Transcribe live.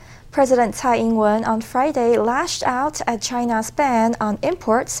President Tsai Ing-wen on Friday lashed out at China's ban on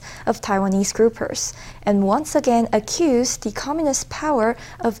imports of Taiwanese groupers and once again accused the communist power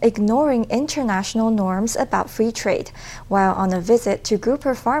of ignoring international norms about free trade while on a visit to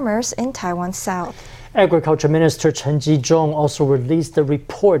grouper farmers in Taiwan's south. Agriculture Minister Chen Ji-zhong also released a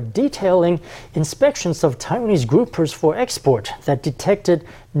report detailing inspections of Taiwanese groupers for export that detected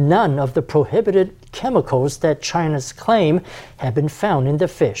none of the prohibited chemicals that China's claim had been found in the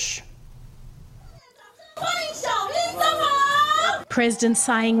fish. President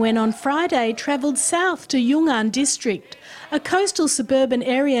Tsai Ing-wen on Friday travelled south to Yunnan District, a coastal suburban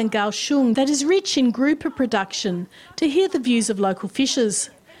area in Kaohsiung that is rich in grouper production, to hear the views of local fishers.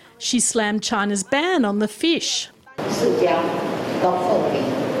 She slammed China's ban on the fish.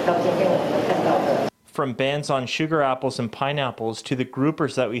 From bans on sugar apples and pineapples to the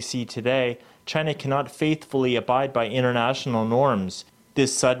groupers that we see today, China cannot faithfully abide by international norms.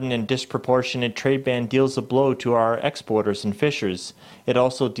 This sudden and disproportionate trade ban deals a blow to our exporters and fishers. It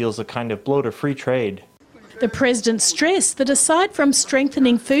also deals a kind of blow to free trade. The President stressed that aside from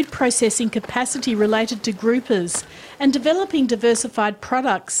strengthening food processing capacity related to groupers and developing diversified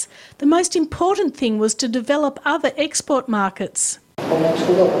products, the most important thing was to develop other export markets.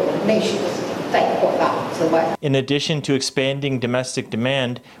 In addition to expanding domestic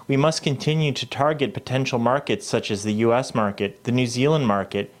demand, we must continue to target potential markets such as the US market, the New Zealand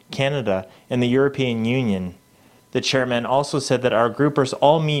market, Canada, and the European Union. The chairman also said that our groupers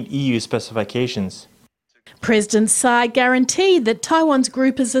all meet EU specifications. President Tsai guaranteed that Taiwan's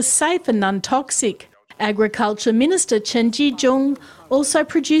groupers are safe and non-toxic. Agriculture Minister Chen Ji-zhong also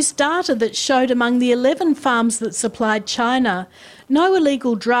produced data that showed among the 11 farms that supplied China, no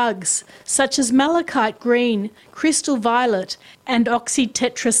illegal drugs such as malachite green, crystal violet and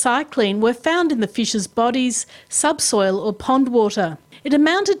oxytetracycline were found in the fish's bodies, subsoil or pond water. It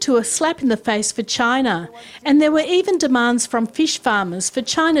amounted to a slap in the face for China, and there were even demands from fish farmers for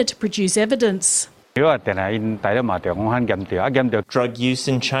China to produce evidence. Drug use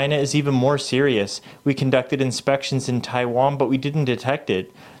in China is even more serious. We conducted inspections in Taiwan, but we didn't detect it.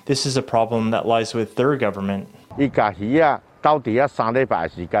 This is a problem that lies with their government. They held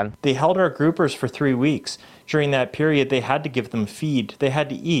our groupers for 3 weeks. During that period, they had to give them feed, they had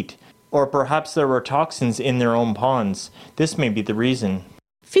to eat, or perhaps there were toxins in their own ponds. This may be the reason.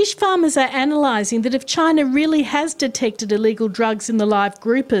 Fish farmers are analysing that if China really has detected illegal drugs in the live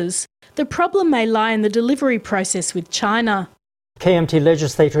groupers, the problem may lie in the delivery process with China. KMT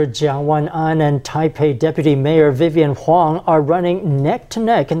legislator Jiang Wan-an and Taipei Deputy Mayor Vivian Huang are running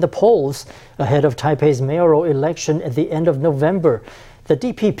neck-to-neck in the polls ahead of Taipei's mayoral election at the end of November. The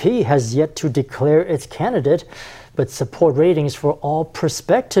DPP has yet to declare its candidate, but support ratings for all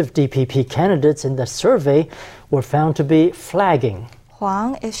prospective DPP candidates in the survey were found to be flagging.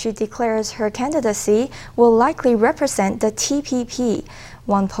 Huang, if she declares her candidacy, will likely represent the TPP.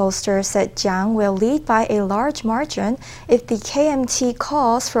 One pollster said Jiang will lead by a large margin if the KMT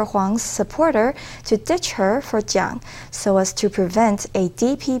calls for Huang's supporter to ditch her for Jiang, so as to prevent a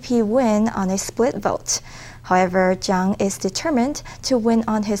DPP win on a split vote. However, Jiang is determined to win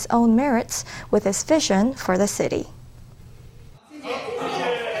on his own merits with his vision for the city.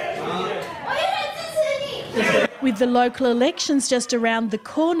 With the local elections just around the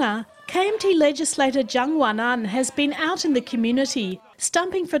corner, KMT legislator Jiang Wan-an has been out in the community,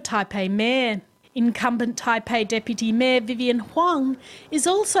 stumping for Taipei Mayor. Incumbent Taipei Deputy Mayor Vivian Huang is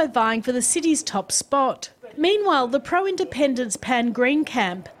also vying for the city's top spot. Meanwhile, the pro-independence Pan Green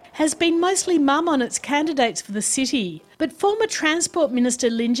camp has been mostly mum on its candidates for the city, but former Transport Minister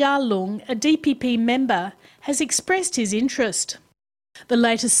Lin Chia-lung, a DPP member, has expressed his interest. The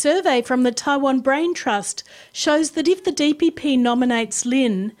latest survey from the Taiwan Brain Trust shows that if the DPP nominates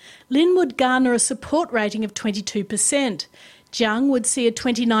Lin would garner a support rating of 22%. Jiang would see a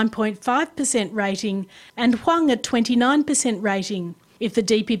 29.5% rating and Huang a 29% rating. If the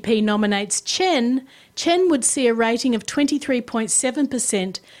DPP nominates Chen would see a rating of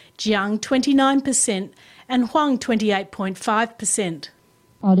 23.7%, Jiang 29% and Huang 28.5%.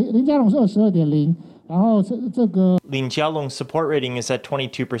 Lin Jialong's support rating is at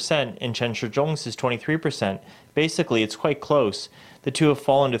 22% and Chen Shizhong's is 23%. Basically, it's quite close. The two have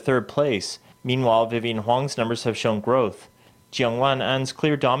fallen to third place. Meanwhile, Vivian Huang's numbers have shown growth. Jiang Wan-an's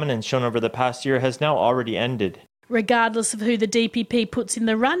clear dominance shown over the past year has now already ended. Regardless of who the DPP puts in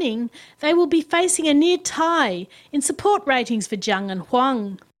the running, they will be facing a near tie in support ratings for Jiang and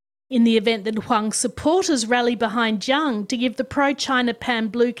Huang. In the event that Huang's supporters rally behind Jiang to give the pro-China Pan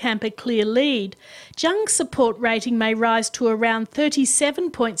Blue camp a clear lead, Jiang's support rating may rise to around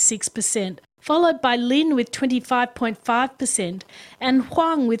 37.6%, followed by Lin with 25.5% and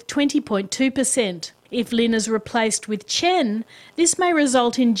Huang with 20.2%. If Lin is replaced with Chen, this may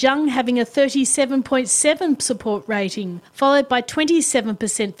result in Zhang having a 37.7 support rating, followed by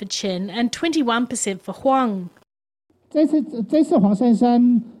 27% for Chen and 21% for Huang. 这次黄珊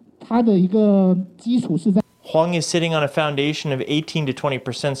珊她的一个基础是在 Huang is sitting on a foundation of 18 to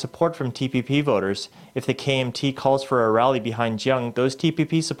 20% support from TPP voters. If the KMT calls for a rally behind Jiang, those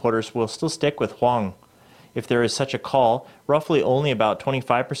TPP supporters will still stick with Huang. If there is such a call, roughly only about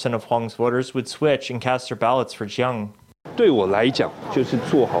 25% of Huang's voters would switch and cast their ballots for Jiang. 对我来讲，就是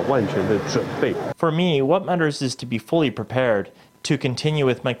做好万全的准备。 For me, what matters is to be fully prepared, to continue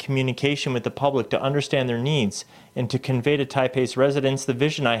with my communication with the public to understand their needs, and to convey to Taipei's residents the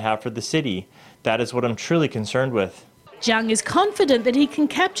vision I have for the city. That is what I'm truly concerned with. Zhang is confident that he can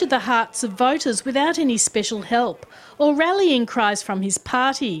capture the hearts of voters without any special help or rallying cries from his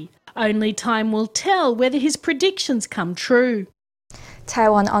party. Only time will tell whether his predictions come true.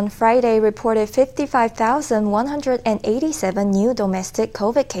 Taiwan on Friday reported 55,187 new domestic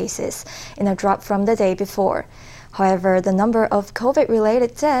COVID cases, in a drop from the day before. However, the number of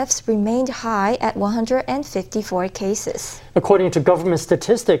COVID-related deaths remained high at 154 cases. According to government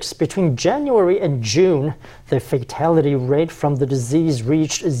statistics, between January and June, the fatality rate from the disease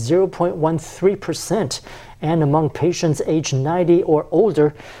reached 0.13%, and among patients aged 90 or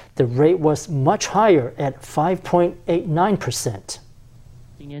older, the rate was much higher at 5.89%.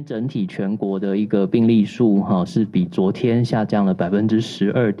 今天整体全国的一个病例数是比昨天下降了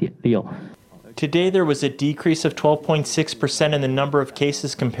12.6%。 Today there was a decrease of 12.6% in the number of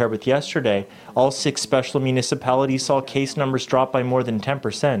cases compared with yesterday. All 6 special municipalities saw case numbers drop by more than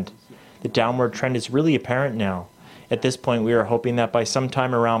 10%. The downward trend is really apparent now. At this point, we are hoping that by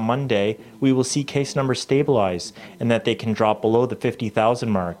sometime around Monday, we will see case numbers stabilize and that they can drop below the 50,000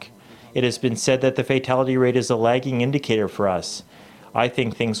 mark. It has been said that the fatality rate is a lagging indicator for us. I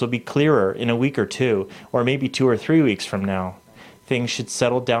think things will be clearer in a week or two, or maybe 2 or 3 weeks from now. Things should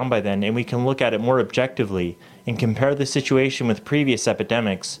settle down by then, and we can look at it more objectively and compare the situation with previous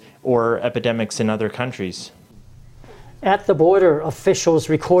epidemics or epidemics in other countries. At the border, officials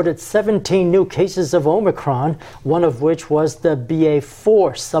recorded 17 new cases of Omicron, one of which was the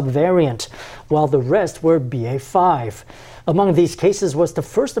BA4 subvariant, while the rest were BA5. Among these cases was the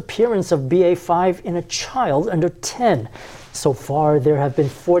first appearance of BA5 in a child under 10. So far, there have been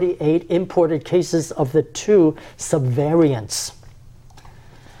 48 imported cases of the 2 subvariants.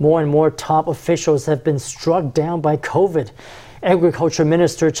 More and more top officials have been struck down by COVID. Agriculture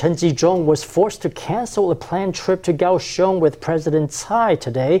Minister Chen Ji-zhong was forced to cancel a planned trip to Kaohsiung with President Tsai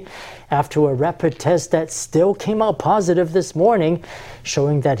today after a rapid test that still came out positive this morning,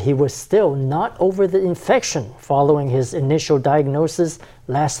 showing that he was still not over the infection following his initial diagnosis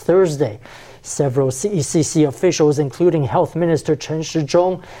last Thursday. Several CECC officials, including Health Minister Chen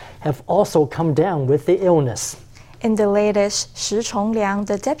Shizhong, have also come down with the illness. In the latest, Shi Chongliang,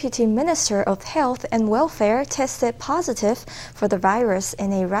 the Deputy Minister of Health and Welfare, tested positive for the virus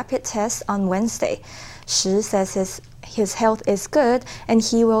in a rapid test on Wednesday. Shi says his health is good and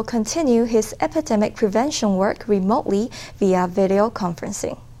he will continue his epidemic prevention work remotely via video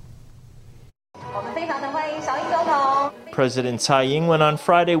conferencing. President Tsai Ing-wen on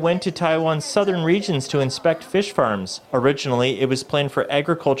Friday went to Taiwan's southern regions to inspect fish farms. Originally, it was planned for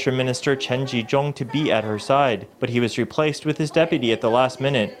Agriculture Minister Chen Ji-zhong to be at her side, but he was replaced with his deputy at the last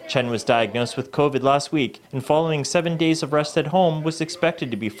minute. Chen was diagnosed with COVID last week, and following 7 days of rest at home, was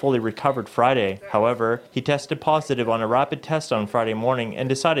expected to be fully recovered Friday. However, he tested positive on a rapid test on Friday morning and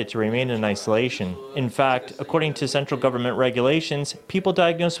decided to remain in isolation. In fact, according to central government regulations, people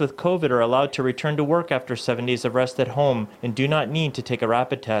diagnosed with COVID are allowed to return to work after 7 days of rest at home and do not need to take a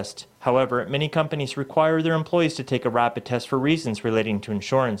rapid test. However, many companies require their employees to take a rapid test for reasons relating to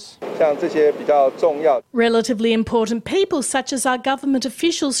insurance. Relatively important people such as our government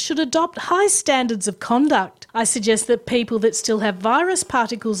officials should adopt high standards of conduct. I suggest that people that still have virus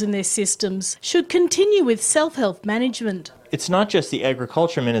particles in their systems should continue with self-health management. It's not just the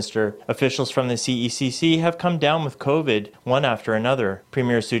Agriculture Minister. Officials from the CECC have come down with COVID, one after another.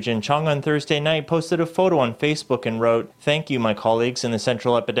 Premier Su Jin-chong on Thursday night posted a photo on Facebook and wrote, "Thank you, my colleagues in the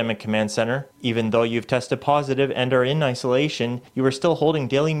Central Epidemic Command Center. Even though you've tested positive and are in isolation, you are still holding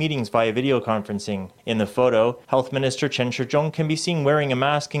daily meetings via video conferencing." In the photo, Health Minister Chen Shizhong can be seen wearing a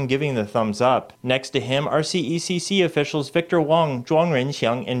mask and giving the thumbs up. Next to him are CECC officials Victor Wang, Zhuang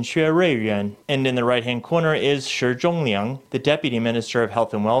Renxiang, and Xue Ruiyuan. And in the right-hand corner is Shi Zhongliang. the Deputy Minister of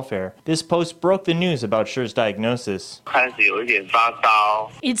Health and Welfare. This post broke the news about Shi's diagnosis.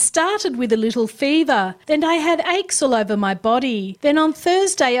 It started with a little fever, then I had aches all over my body. Then on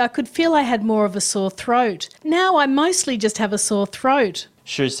Thursday I could feel I had more of a sore throat. Now I mostly just have a sore throat.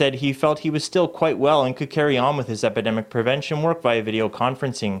 Shi said he felt he was still quite well and could carry on with his epidemic prevention work via video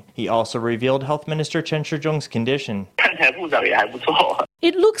conferencing. He also revealed Health Minister Chen Shih-chung's condition.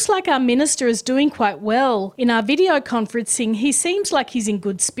 It looks like our minister is doing quite well. In our video conferencing, he seems like he's in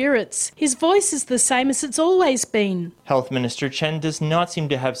good spirits. His voice is the same as it's always been. Health Minister Chen does not seem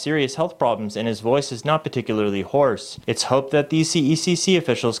to have serious health problems and his voice is not particularly hoarse. It's hoped that these CECC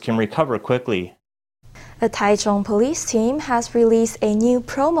officials can recover quickly. The Taichung police team has released a new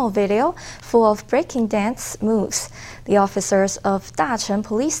promo video full of breaking dance moves. The officers of Dacheng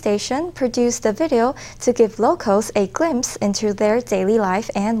Police Station produced the video to give locals a glimpse into their daily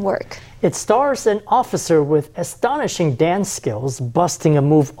life and work. It stars an officer with astonishing dance skills busting a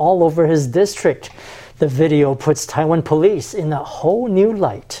move all over his district. The video puts Taiwan police in a whole new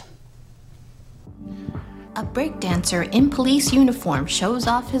light. A breakdancer in police uniform shows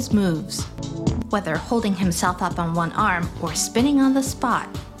off his moves. Whether holding himself up on one arm or spinning on the spot,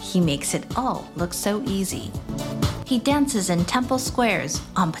 he makes it all look so easy. He dances in temple squares,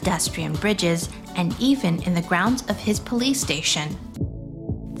 on pedestrian bridges, and even in the grounds of his police station.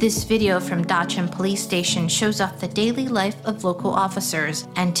 This video from Dacheng Police Station shows off the daily life of local officers,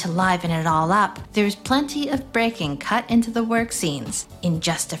 and to liven it all up, there's plenty of breaking cut into the work scenes. In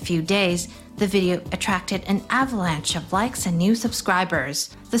just a few days, the video attracted an avalanche of likes and new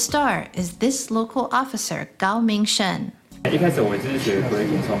subscribers. The star is this local officer, Gao Mingshen.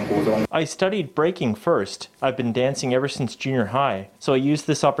 I studied breaking first. I've been dancing ever since junior high, so I used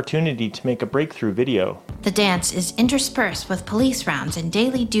this opportunity to make a breakthrough video. The dance is interspersed with police rounds and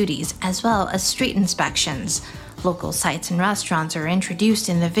daily duties, as well as street inspections. Local sites and restaurants are introduced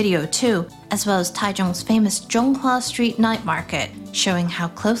in the video too, as well as Taichung's famous Zhonghua Street night market, showing how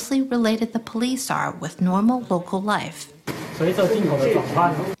closely related the police are with normal local life.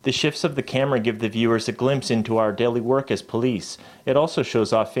 The shifts of the camera give the viewers a glimpse into our daily work as police. It also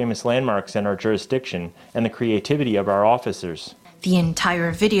shows off famous landmarks in our jurisdiction and the creativity of our officers. The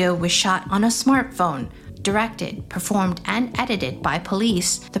entire video was shot on a smartphone. Directed, performed, and edited by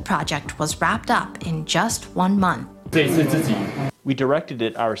police, the project was wrapped up in just 1 month. We directed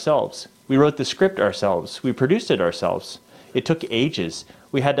it ourselves. We wrote the script ourselves. We produced it ourselves. It took ages.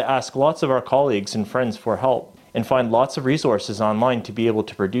 We had to ask lots of our colleagues and friends for help and find lots of resources online to be able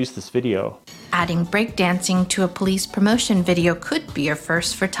to produce this video. Adding breakdancing to a police promotion video could be a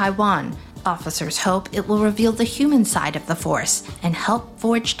first for Taiwan. Officers hope it will reveal the human side of the force and help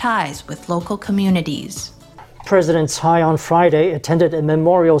forge ties with local communities. President Tsai on Friday attended a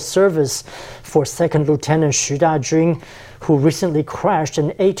memorial service for 2nd Lieutenant Xu Dajun, who recently crashed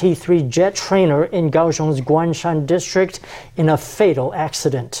an AT-3 jet trainer in Kaohsiung's Guanshan district in a fatal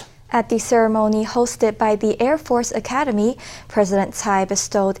accident. At the ceremony hosted by the Air Force Academy, President Tsai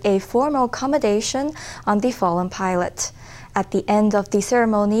bestowed a formal commendation on the fallen pilot. At the end of the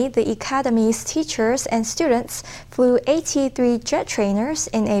ceremony, the Academy's teachers and students flew AT-3 jet trainers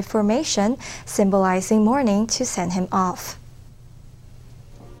in a formation symbolizing mourning to send him off.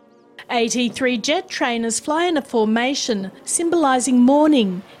 AT-3 jet trainers fly in a formation symbolising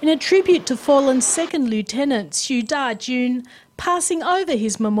mourning in a tribute to fallen 2nd Lieutenant Xu Dajun, passing over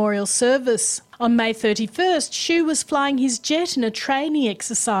his memorial service. On May 31st, Xu was flying his jet in a training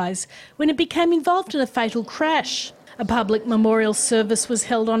exercise when it became involved in a fatal crash. A public memorial service was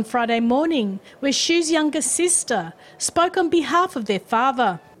held on Friday morning where Xu's younger sister spoke on behalf of their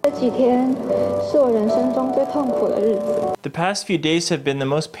father. The past few days have been the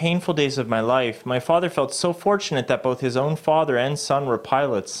most painful days of my life. My father felt so fortunate that both his own father and son were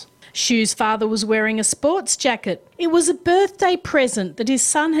pilots. Xu's father was wearing a sports jacket. It was a birthday present that his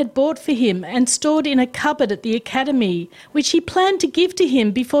son had bought for him and stored in a cupboard at the academy, which he planned to give to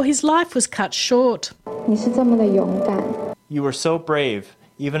him before his life was cut short. You were so brave.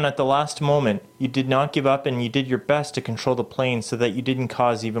 Even at the last moment, you did not give up and you did your best to control the plane so that you didn't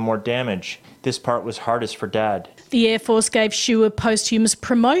cause even more damage. This part was hardest for Dad. The Air Force gave Xu a posthumous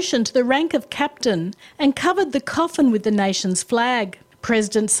promotion to the rank of captain and covered the coffin with the nation's flag.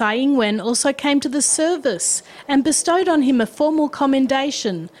 President Tsai Ing-wen also came to the service and bestowed on him a formal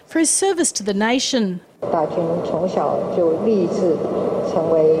commendation for his service to the nation.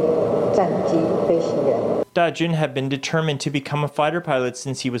 Da-jun had been determined to become a fighter pilot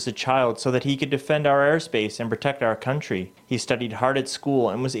since he was a child so that he could defend our airspace and protect our country. He studied hard at school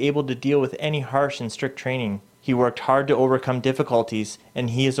and was able to deal with any harsh and strict training. He worked hard to overcome difficulties, and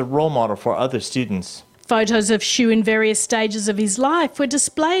he is a role model for other students. Photos of Xu in various stages of his life were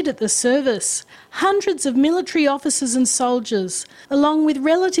displayed at the service. Hundreds of military officers and soldiers, along with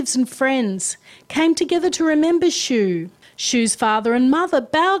relatives and friends, came together to remember Xu. Xu's father and mother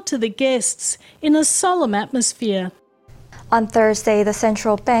bowed to the guests in a solemn atmosphere. On Thursday, the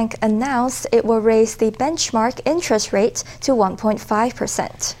central bank announced it will raise the benchmark interest rate to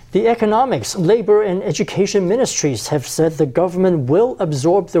 1.5%. The Economics, Labor and Education Ministries have said the government will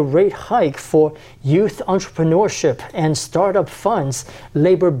absorb the rate hike for youth entrepreneurship and startup funds,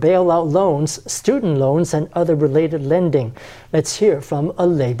 labor bailout loans, student loans, and other related lending. Let's hear from a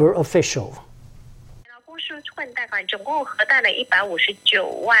labor official.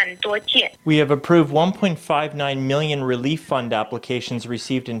 We have approved 1.59 million relief fund applications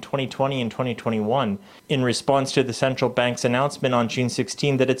received in 2020 and 2021 in response to the central bank's announcement on June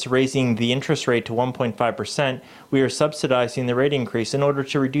 16 that it's raising the interest rate to 1.5%. We are subsidizing the rate increase in order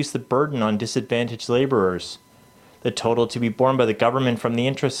to reduce the burden on disadvantaged laborers. The total to be borne by the government from the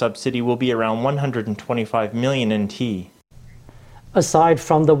interest subsidy will be around 125 million NT. Aside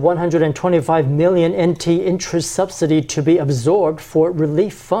from the 125 million NT interest subsidy to be absorbed for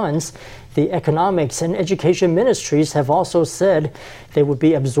relief funds, the Economics and Education Ministries have also said they would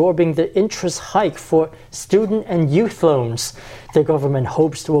be absorbing the interest hike for student and youth loans. The government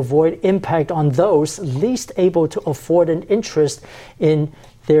hopes to avoid impact on those least able to afford an interest in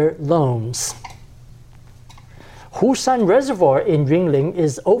their loans. Hushan Reservoir in Yunlin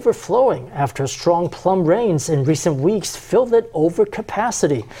is overflowing after strong plum rains in recent weeks filled it over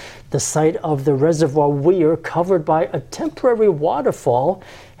capacity. The site of the reservoir weir, covered by a temporary waterfall,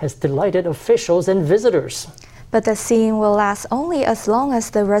 has delighted officials and visitors. But the scene will last only as long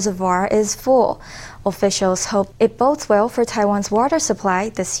as the reservoir is full. Officials hope it bodes well for Taiwan's water supply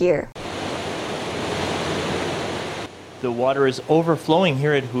this year. The water is overflowing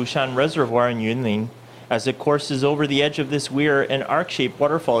here at Hushan Reservoir in Yunlin. As it courses over the edge of this weir, an arc-shaped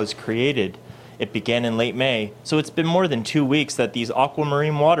waterfall is created. It began in late May, so it's been more than 2 weeks that these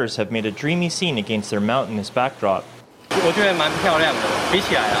aquamarine waters have made a dreamy scene against their mountainous backdrop. The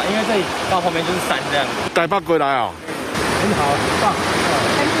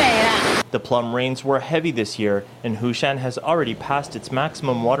plum rains were heavy this year, and Hushan has already passed its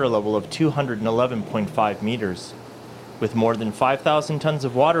maximum water level of 211.5 meters. With more than 5,000 tons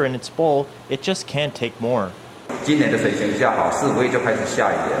of water in its bowl, it just can't take more.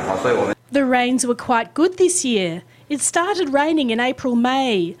 The rains were quite good this year. It started raining in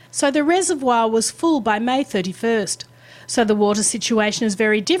April-May, so the reservoir was full by May 31st. So the water situation is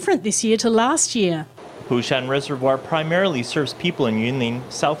very different this year to last year. Hushan Reservoir primarily serves people in Yunlin,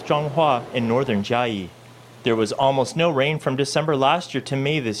 South Zhonghua, and northern Jiayi. There was almost no rain from December last year to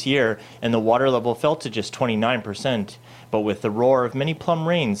May this year, and the water level fell to just 29%. But with the roar of many plum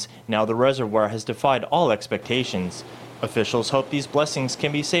rains, now the reservoir has defied all expectations. Officials hope these blessings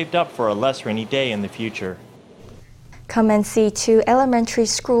can be saved up for a less rainy day in the future. Come and see two elementary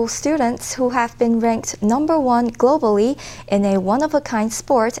school students who have been ranked #1 globally in a one-of-a-kind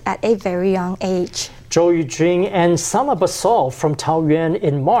sport at a very young age. Zhou Yujing and Sama Basal from Taoyuan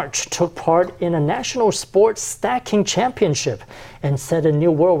in March took part in a national sports stacking championship and set a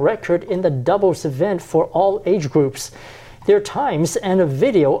new world record in the doubles event for all age groups. Their times and a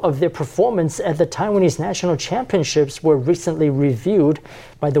video of their performance at the Taiwanese National Championships were recently reviewed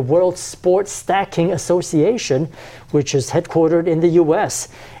by the World Sports Stacking Association, which is headquartered in the US,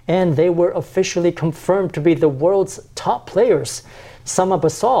 and they were officially confirmed to be the world's top players. Sama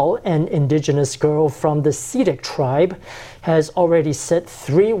Basal, an indigenous girl from the Sidic tribe, has already set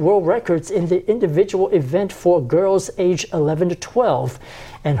 3 world records in the individual event for girls aged 11 to 12.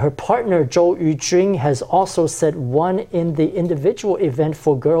 And her partner, Zhou Yujing, has also set 1 in the individual event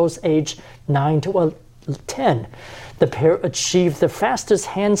for girls aged 9 to 10. The pair achieved the fastest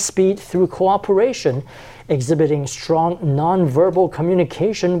hand speed through cooperation, exhibiting strong non-verbal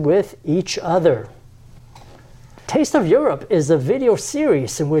communication with each other. Taste of Europe is a video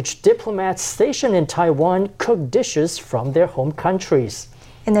series in which diplomats stationed in Taiwan cook dishes from their home countries.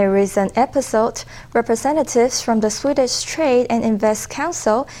 In a recent episode, representatives from the Swedish Trade and Invest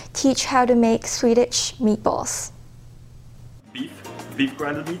Council teach how to make Swedish meatballs. Beef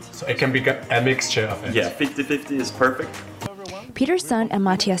grinded meat. So it can be a mixture of it. Yeah, 50-50 is perfect. Peter Sund and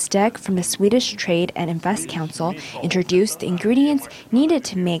Matthias Deck from the Swedish Trade and Invest Council introduced the ingredients needed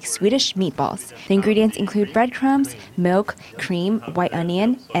to make Swedish meatballs. The ingredients include breadcrumbs, milk, cream, white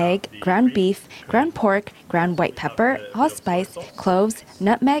onion, egg, ground beef, ground pork, ground white pepper, allspice, cloves,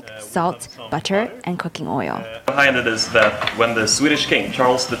 nutmeg, salt, butter, and cooking oil. Behind it is that when the Swedish king,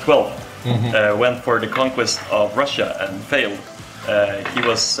 Charles XII, went for the conquest of Russia and failed, he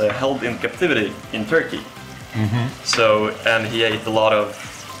was held in captivity in Turkey. So, and he ate a lot of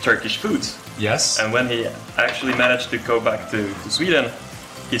Turkish foods. Yes. And when he actually managed to go back to Sweden,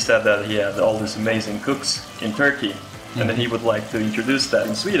 he said that he had all these amazing cooks in Turkey, and that he would like to introduce that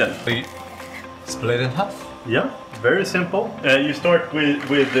in Sweden. Split in half? Yeah, very simple. You start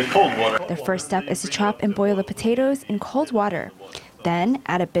with the cold water. The first step is to chop and boil the potatoes in cold water. Then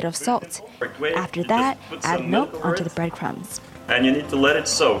add a bit of salt. After that, add milk onto the breadcrumbs. And you need to let it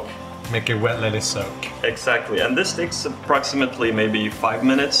soak. Make it wet, let it soak. Exactly, and this takes approximately maybe 5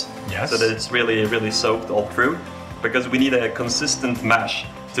 minutes. Yes. So that it's really soaked all through, because we need a consistent mash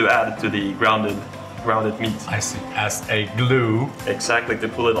to add to the grounded meat. I see, as a glue. Exactly, to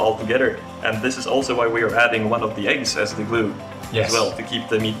pull it all together. And this is also why we are adding one of the eggs as the glue as well, to keep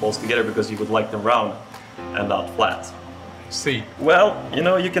the meatballs together, because you would like them round and not flat. See. Well, you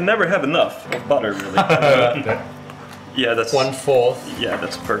know, you can never have enough of butter, really. Yeah, that's 1/4. Yeah,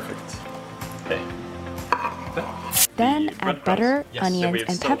 that's perfect. Okay. Then add butter, onions,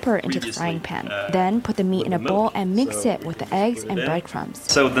 and pepper into the frying pan. Then put the meat in a bowl and mix it with the eggs and breadcrumbs.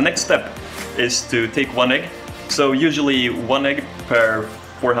 So the next step is to take 1 egg. So usually 1 egg per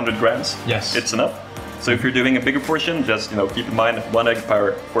 400 grams. Yes. It's enough. So if you're doing a bigger portion, just keep in mind 1 egg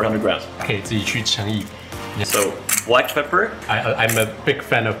per 400 grams. 可以自己去乘以。So black pepper. I'm a big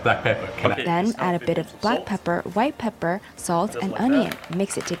fan of black pepper. Then add a bit of black pepper, white pepper, salt, and onion.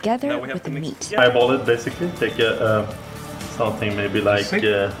 Mix it together with the meat. Eyeball it basically. Take something maybe like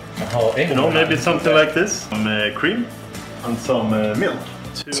maybe something like this. Some cream and some milk.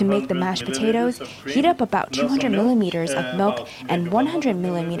 To make the mashed potatoes, heat up about 200 milliliters of milk and 100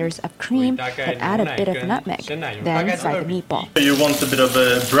 milliliters of cream, then add a bit of nutmeg. Then fry the meatball. You want a bit of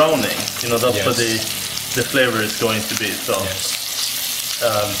browning. That's what the flavor is going to be. So,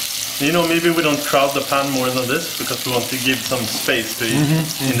 maybe we don't crowd the pan more than this, because we want to give some space to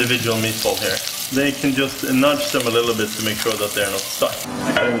each individual meatball here. They can just nudge them a little bit to make sure that they're not stuck.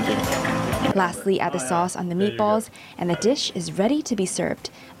 Lastly, add the sauce on the meatballs, and the dish is ready to be served.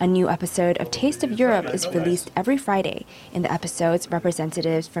 A new episode of Taste of Europe is released every Friday. In the episodes,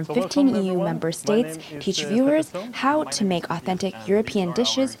 representatives from 15 EU member states teach viewers how to make authentic European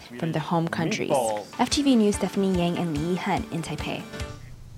dishes from their home countries. FTV News' Stephanie Yang and Li Yihan in Taipei.